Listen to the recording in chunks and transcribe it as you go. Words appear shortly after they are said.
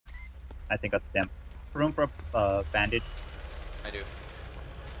I think a stem. Room for bandage. I do.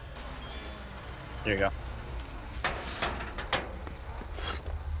 There you go.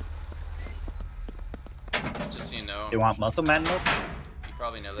 Just so you know. Do you want muscle man milk? You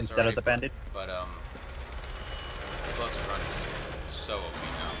probably know this instead already, of the bandage? But explosive run is so OP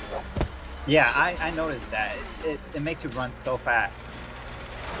now. Yeah, I noticed that. It makes you run so fast.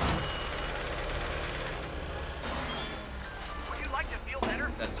 Would you like to feel better?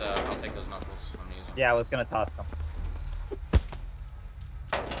 That's I'll take those knuckles. I'm gonna use them. Yeah, I was gonna toss them.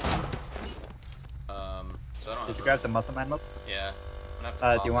 So I don't Did you have grab the muscle man milk? Yeah. I'm gonna have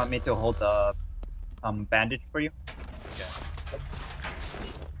to Do you want me to hold the bandage for you? Okay.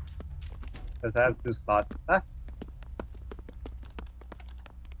 Because I have 2 slots. Ah.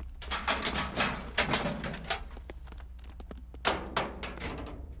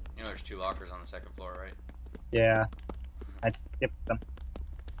 You know there's 2 lockers on the 2nd floor, right? Yeah. I skipped them.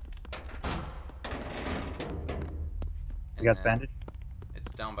 You got the bandage?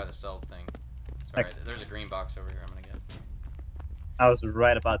 It's down by the cell thing. Sorry, there's a green box over here I'm gonna get. I was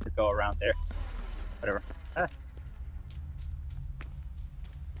right about to go around there. Whatever. Ah.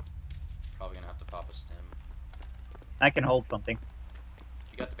 Probably gonna have to pop a stem. I can hold something.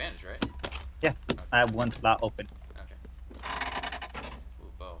 You got the bandage, right? Yeah. Okay. I have 1 slot open. Okay.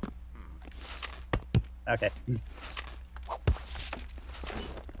 Ooh, bow. Okay.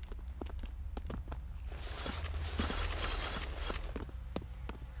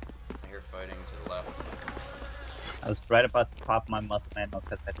 I hear fighting to the left. I was right about to pop my muscle man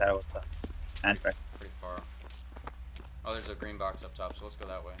because I thought it was a contract. Pretty far. Oh, there's a green box up top, so let's go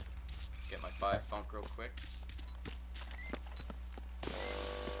that way. Get my 5 funk real quick.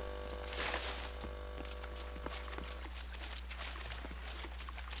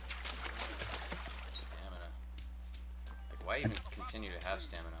 Stamina. Like, why even continue to have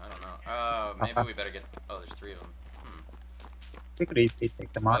stamina? I don't know. Maybe we better get... Oh, there's 3 of them. We could easily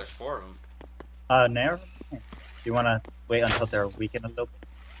take them Oh, out. there's 4 of them. Narrow? Do you want to wait until they're weakened a little bit?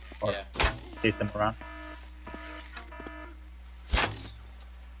 Or Yeah. chase them around?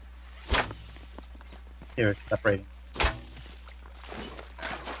 Here, separating.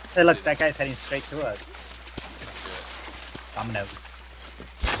 Hey, look, that guy's heading straight to us. Domino.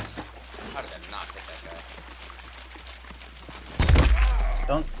 How did I not hit that guy?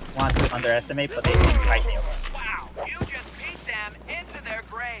 Don't want to underestimate, but they seem right here. Wow, you just beat them into their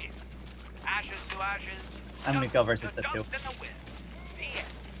graves. Ashes to ashes. I'm gonna go versus the 2. In the wind. The end.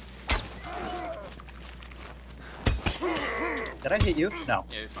 Did I hit you? No.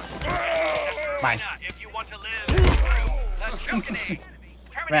 Yeah, you're fine. Mine. If you want to live the chokening.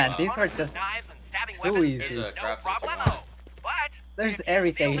 Man, these were just too easy. There's a No craft problemo. But There's if you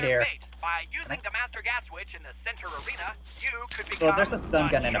everything seal their here. fate by using the master gas switch in the center arena, you could become Well, there's a stun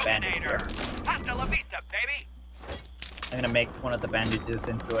the gun and a bandage here. Chokinator. Hasta la vista, baby. I'm gonna make one of the bandages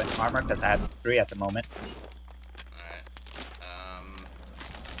into an armor because I have 3 at the moment. Alright.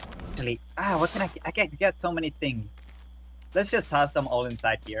 Actually, what can I can get so many things. Let's just toss them all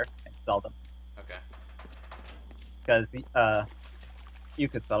inside here and sell them. Okay. Because you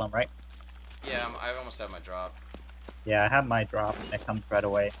could sell them, right? Yeah, I almost have my drop. Yeah, I have my drop and it comes right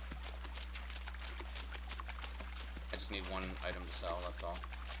away. I just need 1 item to sell, that's all.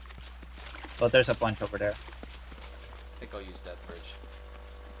 Well, there's a bunch over there. I think I'll use Death Bridge.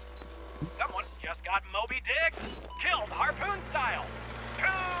 Someone just got Moby Dick. Killed harpoon style.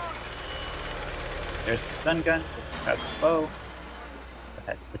 Coon. There's the stun gun, which has a bow,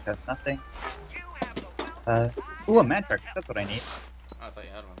 which has nothing. You have the Ooh, a man perk. That's what I need. Oh, I thought you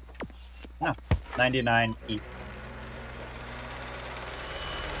had one. No, 99 east.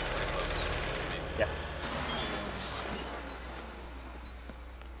 Yeah.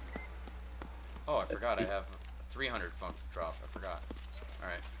 Oh, I forgot I have a 300 funk drop. I forgot.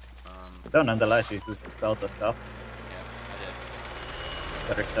 Alright. So nonetheless, you just sell the stuff. Yeah,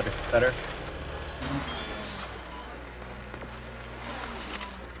 I did. Better.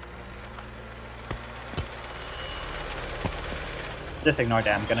 Just ignore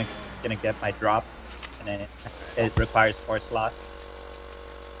that. I'm gonna get my drop, and then it requires 4 slots.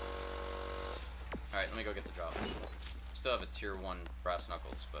 Alright, let me go get the drop. Still have a tier 1 brass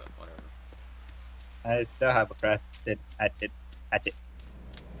knuckles, but whatever. I still have a crafted hatchet. I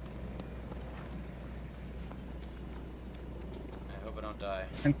hope I don't die.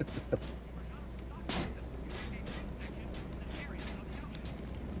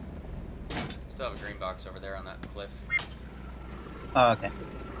 Still have a green box over there on that cliff. Oh, okay.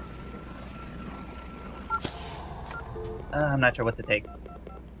 I'm not sure what to take.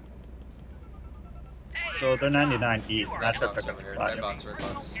 Hey, So they're 99 each. You are Not Red sure box if they're over here. gonna Red spot box, red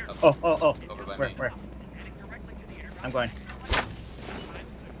box. Up, Oh, oh, oh. over by Where, me. where? heading directly to the aircraft. I'm going.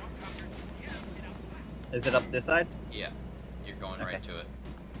 Is it up this side? Yeah. You're going Okay. right to it.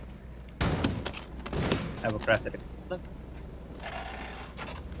 I will craft it. Look.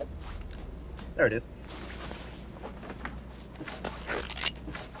 There it is.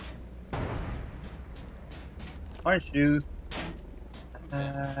 Orange juice.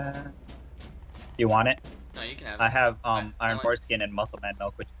 You want it? No, you can have it. I have I iron only- foreskin and muscle man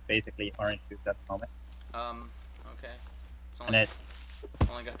milk, which is basically orange juice at the moment. Okay. It's And only, it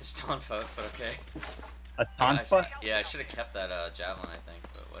only got this tonfa, but okay. a Yeah, tonfa. yeah, I should have kept that javelin, I think,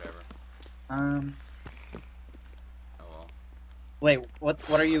 but whatever. Um. Oh well. Wait. What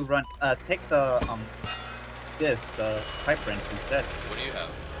are you run? Take the the pipe wrench instead. What do you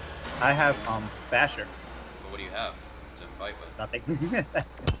have? I have basher. What do you have to fight with? Nothing.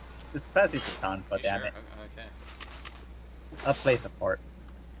 Just pass it to tonfa, You damn sure? it. Okay. I'll play support.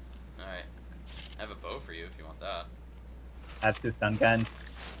 Alright. I have a bow for you if you want that. I have 2 stun guns,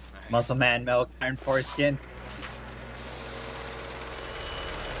 Alright. muscle man milk, iron foreskin.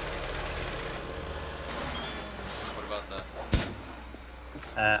 What about the...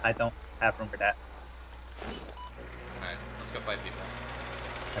 I don't have room for that. Alright, let's go fight people.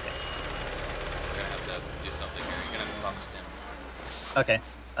 Okay. We're gonna have to do something here. You're gonna have to pop us down. Okay.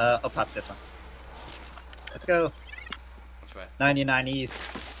 I'll pop this one. Let's go. Which way? 99 east.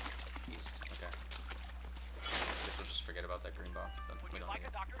 East. Okay. Guess we'll just forget about that green box. Then Would we you don't like need a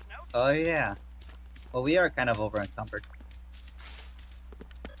it. doctor's note? Oh yeah. Well, we are kind of over encumbered.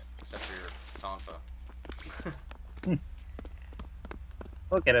 Except for your tonfa.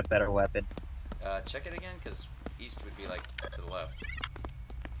 We'll get a better weapon. Check it again, because east would be like to the left.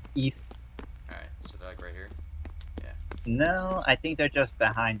 East. Alright, so they're like right here. No, I think they're just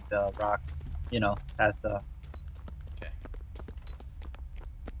behind the rock. You know, past the. Okay.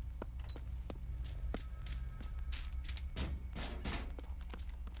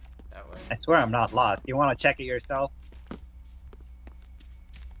 That way. I swear I'm not lost. You want to check it yourself?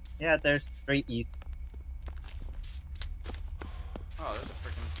 Yeah, there's straight east. Oh, there's a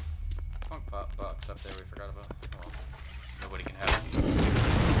freaking funk pop box up there we forgot about. Well, nobody can have it.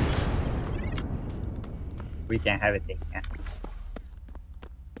 We can't have it. They can't.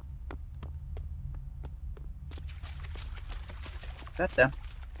 That's them.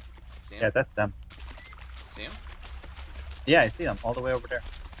 See him? Yeah, that's them. See him? Yeah, I see them all the way over there.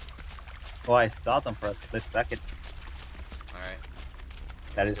 Well, I saw them for a split second. Alright.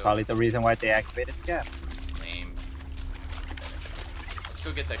 That is Go. probably the reason why they activated the gap. Lame. Let's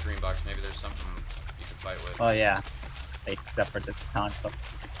go get that green box. Maybe there's something you can fight with. Oh yeah, except for this town. So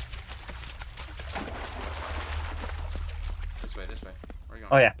This way, this way. Where are you oh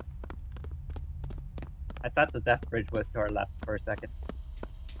going? yeah, I thought the death bridge was to our left for a second.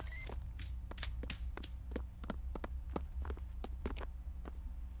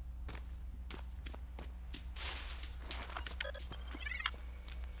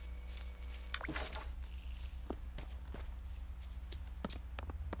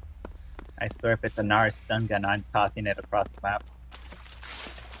 I swear if it's a Nara stun gun, I'm tossing it across the map.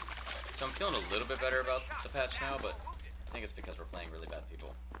 So I'm feeling a little bit better about the patch now, but I think it's because we're playing really bad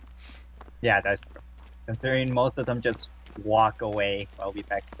people. Yeah, that's true. Considering most of them just walk away while we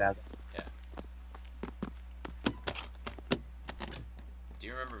backstab them. Do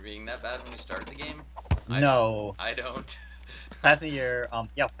you remember being that bad when you started the game? No. I don't. Pass me your,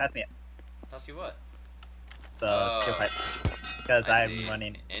 yeah, pass me it. Toss you what? The skill pipe. Because I I'm see.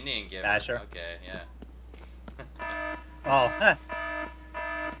 running. Indian giver. Dasher. Okay, yeah. Oh,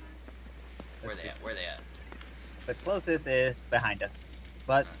 Where they at? Where they at? the closest is behind us.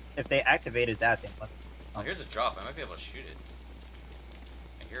 But if they activated that, they must. Oh, here's a drop. I might be able to shoot it.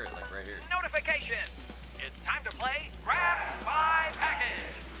 I hear it, like right here. Notification! It's time to play Grab My Package!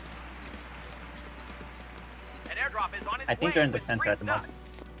 An airdrop is on its I think way they're in the with center free at the moment.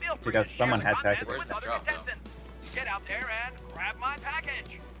 stuff. Feel free Because to share someone the had to content activate with the other drop, though. contestants. Get out there and grab my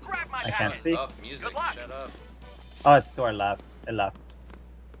package! Grab my I can't package! see. Up, music. Good luck. Shut up. Oh, it's to our left. It left.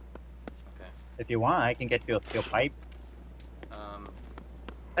 Okay. If you want, I can get you a steel pipe. Um.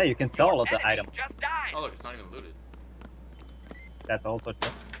 Hey, you can sell all of the Enemy items. just died! Oh, look, it's not even looted. That's also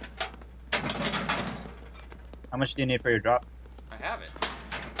true. How much do you need for your drop? I have it.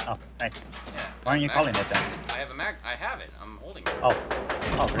 Oh, nice. Yeah. Why aren't you calling it then? I have a mag. I have it. I'm holding it. Oh.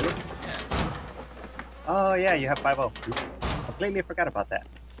 Oh, really? Yeah. Oh, yeah, you have 5-0. Completely forgot about that.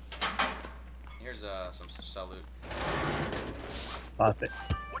 Here's some salute. Lost it.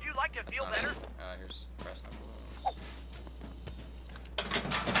 Would you like to That's feel not better? it. Here's brass knuckles.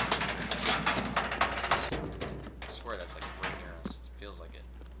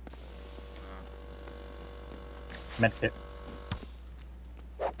 Medkit.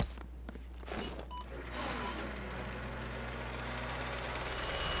 I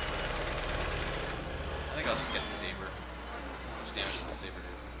think I'll just get the saber. How much damage does the saber do?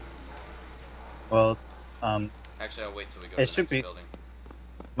 Well, Actually, I'll wait till we go it to the should next be. building.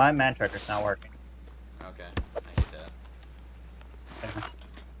 My man tracker's not working. Okay, I hate that. Yeah.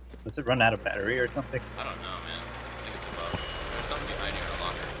 Does it run out of battery or something? I don't know, man. I think it's a bug. There's something behind you in a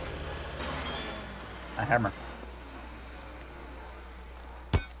locker. A hammer.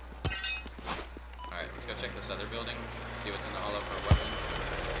 Alright, let's go check this other building. See what's in the hollow for a weapon.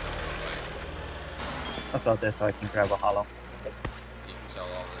 I thought this so I can grab a hollow. You can sell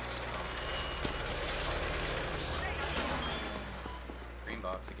all this. Green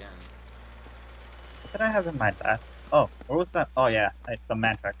box again. What did I have in my last? Oh, what was that? Oh yeah, the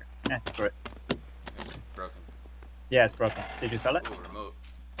man tracker. Yeah, screw it. It's broken. Yeah, it's broken. Did you sell it? Ooh, remote.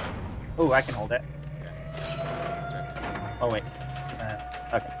 Oh, I can hold it. Okay. Check it. Oh wait.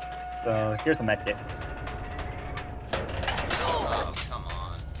 Okay. So here's a med kit. Oh, come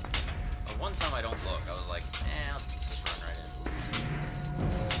on. One time I don't look. I was like, I'll just run right in.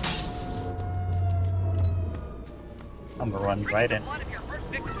 I'm gonna run right in.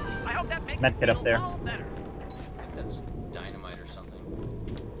 Med kit up there. I think that's dynamite or something.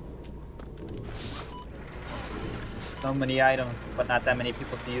 So many items, but not that many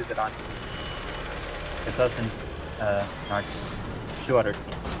people to use it on. It doesn't not 2 other teams.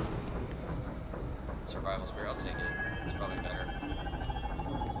 Survival spear, I'll take it. It's probably better.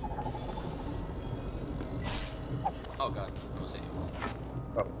 Oh god, I almost hit you.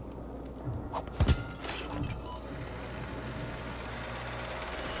 Oh.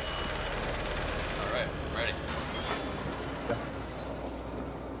 Alright, ready. Yeah.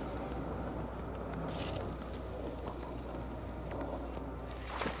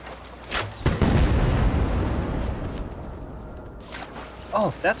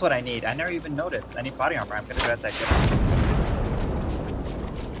 Oh, that's what I need. I never even noticed. I need body armor. I'm gonna grab that kit.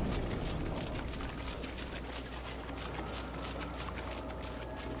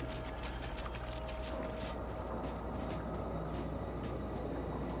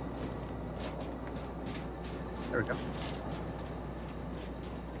 There we go.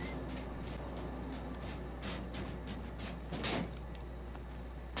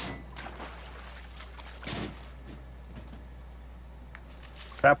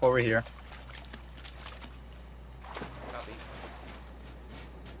 Trap over here. Copy.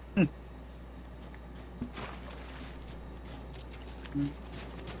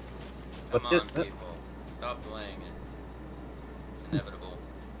 Come on, people. Stop delaying it. It's inevitable.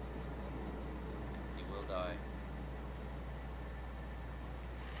 You will die.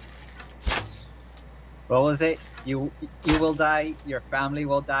 What was it? You will die. Your family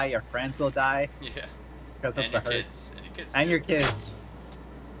will die. Your friends will die. Yeah. Because of And the your hurt. kids. And your kids. And too. your kids.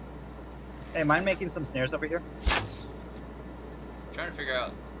 Hey, mind making some snares over here? I'm trying to figure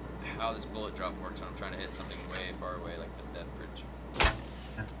out how this bullet drop works when I'm trying to hit something way far away, like the death bridge.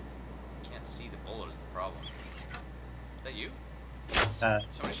 Yeah. Can't see the bullet is the problem. Is that you?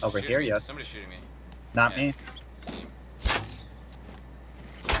 Somebody's Over shooting here, me. yes. Somebody's shooting me. Not Yeah, me. It's a team.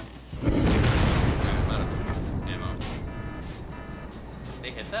 Alright, I'm out of ammo.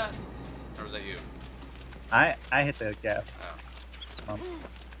 They hit that? Or was that you? I hit the gap. Oh.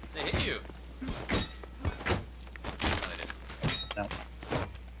 They hit you! No, they didn't. No.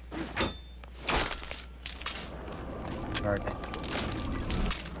 Okay.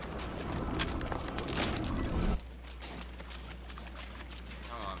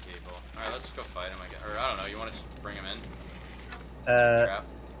 Come on, people. Alright, let's go fight him, I guess. Or, I don't know, you want to just bring him in? Uh, Trap?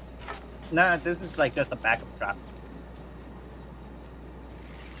 nah, this is like just a backup trap.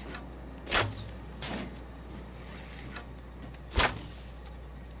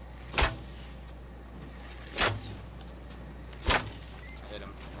 I hit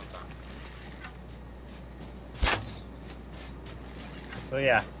him one time. So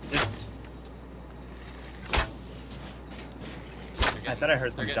yeah, just, I thought I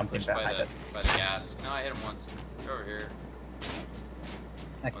heard They're some getting jumping pushed behind by us. the gas. No, I hit him once. They're over here.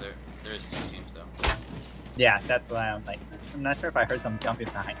 Okay. Oh, there is 2 teams though. Yeah, that's why I'm like, I'm not sure if I heard some jumping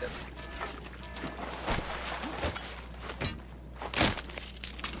behind us.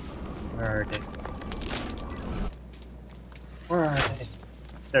 Where are they? Where are they?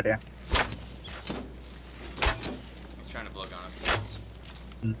 They're there. He's trying to blow on us.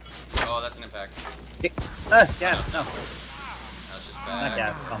 Hmm. Oh, that's an impact. Gas, no. That's just Not bad.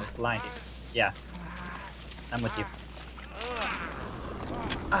 gas, blinding. Yeah. I'm with you.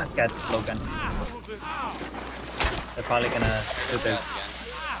 Ah, God, blowgun. They're probably gonna do There goes this. gas again.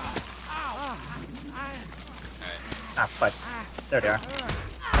 Alright. Ah, fuck. There they are.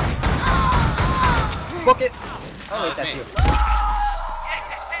 Book it! Oh, wait, that's that's me. you.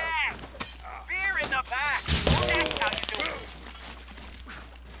 Yeah! Beer in the back! That's how you do it!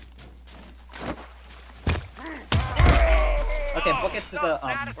 Okay, book it to the,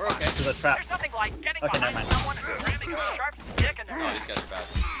 We're okay. to the trap. There's nothing like getting Okay, behind never mind. someone and ramming a sharp stick in their Oh, back. these guys are bad.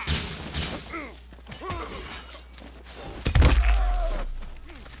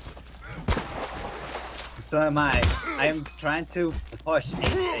 So am I. I am trying to push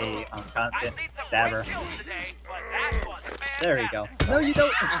a I've constant seen some dabber. great kills today, but that was fantastic. There you go. No, you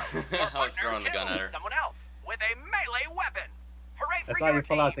don't. I was throwing the gun at her. Someone else with a melee weapon. Hooray I for saw your you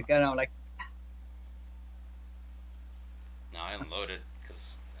pull out the team. gun. I'm like, No, I unloaded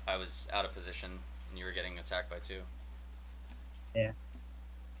because I was out of position and you were getting attacked by two. yeah.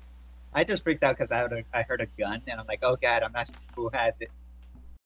 I just freaked out because I heard a gun, and I'm like, oh god, I'm not sure who has it.